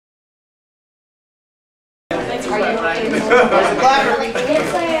Yes,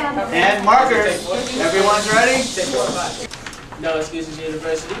 I am. And markers. Everyone's ready? No Excuses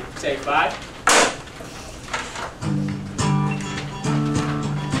University. Take 5.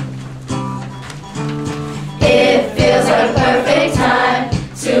 It feels like a perfect time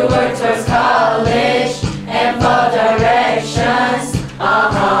to work towards college and follow directions.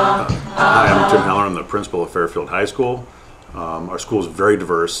 Hi, I'm Tim Heller. I'm the principal of Fairfield High School. Our school is very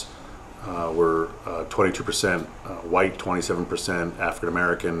diverse. We're 22% white, 27% African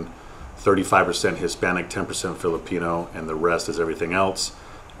American, 35% Hispanic, 10% Filipino, and the rest is everything else.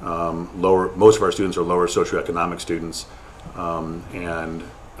 Most of our students are lower socioeconomic students, and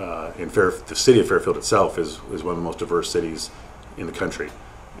the city of Fairfield itself is one of the most diverse cities in the country.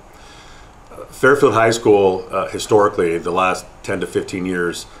 Fairfield High School, historically, the last 10 to 15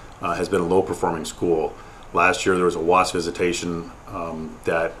 years, has been a low-performing school. Last year there was a WAS visitation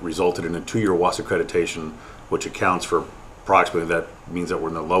that resulted in a 2-year WAS accreditation, which accounts for approximately, that means that we're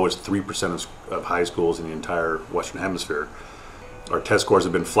in the lowest 3% of high schools in the entire Western Hemisphere. Our test scores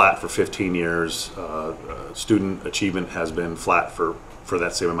have been flat for 15 years. Student achievement has been flat for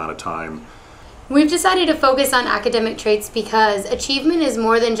that same amount of time. We've decided to focus on academic traits because achievement is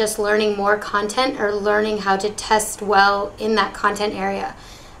more than just learning more content or learning how to test well in that content area.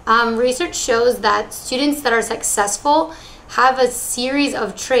 Research shows that students that are successful have a series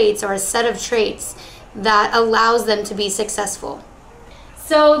of traits or a set of traits that allows them to be successful.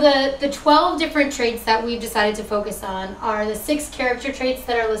 So the 12 different traits that we've decided to focus on are the 6 character traits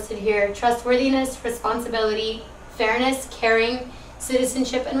that are listed here: trustworthiness, responsibility, fairness, caring,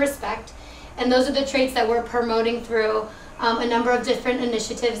 citizenship, and respect. And those are the traits that we're promoting through a number of different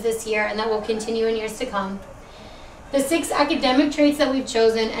initiatives this year and that will continue in years to come. The 6 academic traits that we've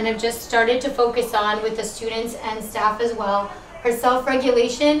chosen and have just started to focus on with the students and staff as well are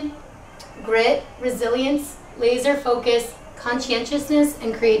self-regulation, grit, resilience, laser focus, conscientiousness,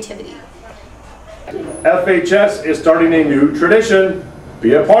 and creativity. FHS is starting a new tradition.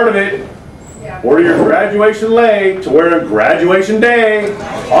 Be a part of it. Order your graduation lei to wear on graduation day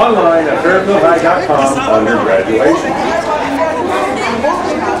online at fairfieldhigh.com under graduation.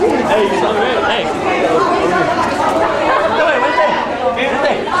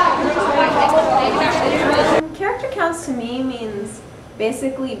 Character counts to me means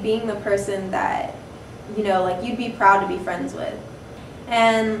basically being the person that, you know, like you'd be proud to be friends with.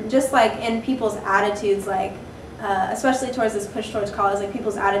 And just like in people's attitudes, like especially towards this push towards college, like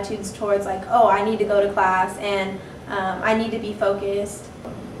people's attitudes towards like, oh, I need to go to class and I need to be focused.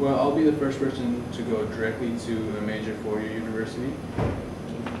 Well, I'll be the first person to go directly to a major four-year university.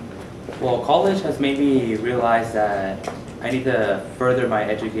 Well, college has made me realize that I need to further my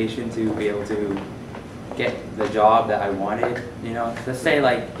education to be able to get the job that I wanted. You know, let's say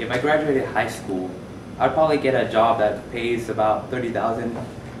like if I graduated high school, I'd probably get a job that pays about $30,000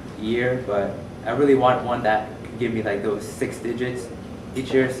 a year, but I really want one that could give me like those 6 digits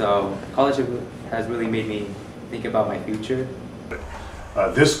each year. So college has really made me think about my future.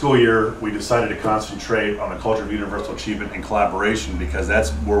 This school year, we decided to concentrate on the culture of universal achievement and collaboration because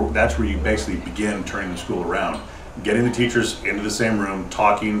that's where you basically begin turning the school around. Getting the teachers into the same room,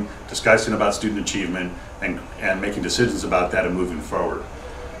 talking, discussing about student achievement, and making decisions about that and moving forward.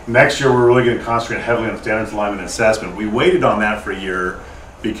 Next year, we're really going to concentrate heavily on standards alignment and assessment. We waited on that for a year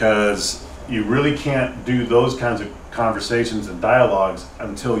because you really can't do those kinds of conversations and dialogues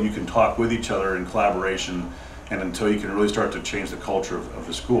until you can talk with each other in collaboration and until you can really start to change the culture of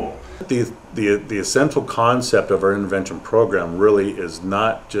the school. The essential concept of our intervention program really is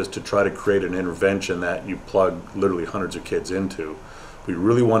not just to try to create an intervention that you plug literally hundreds of kids into. We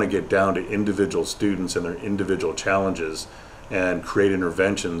really want to get down to individual students and their individual challenges and create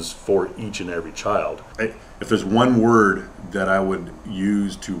interventions for each and every child. If there's one word that I would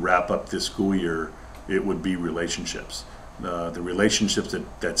use to wrap up this school year, it would be relationships. The relationships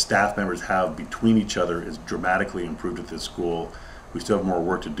that staff members have between each other is dramatically improved at this school. We still have more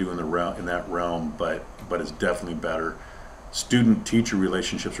work to do in that realm, but it's definitely better. Student-teacher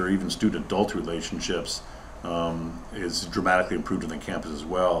relationships or even student-adult relationships is dramatically improved on the campus as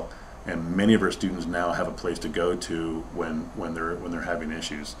well. And many of our students now have a place to go to when they're having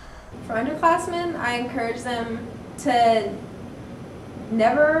issues. For underclassmen, I encourage them to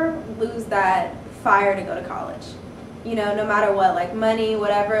never lose that fire to go to college. You know, no matter what, like money,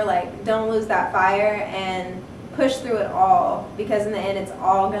 whatever, like don't lose that fire and push through it all, because in the end it's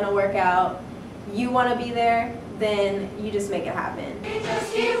all gonna work out. You wanna be there, then you just make it happen. We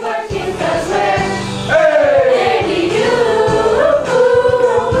just keep working 'cause we're NEU.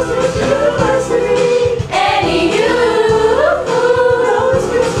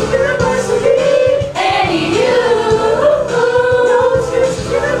 NEU.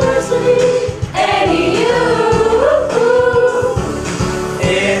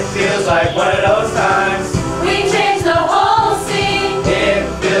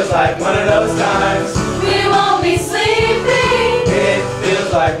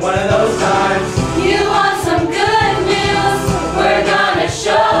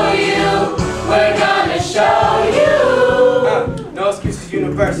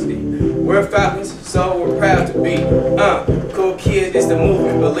 University. We're Falcons, so we're proud to be. Cool kids is the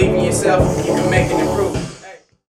movement. Believe in yourself, you can make an improvement.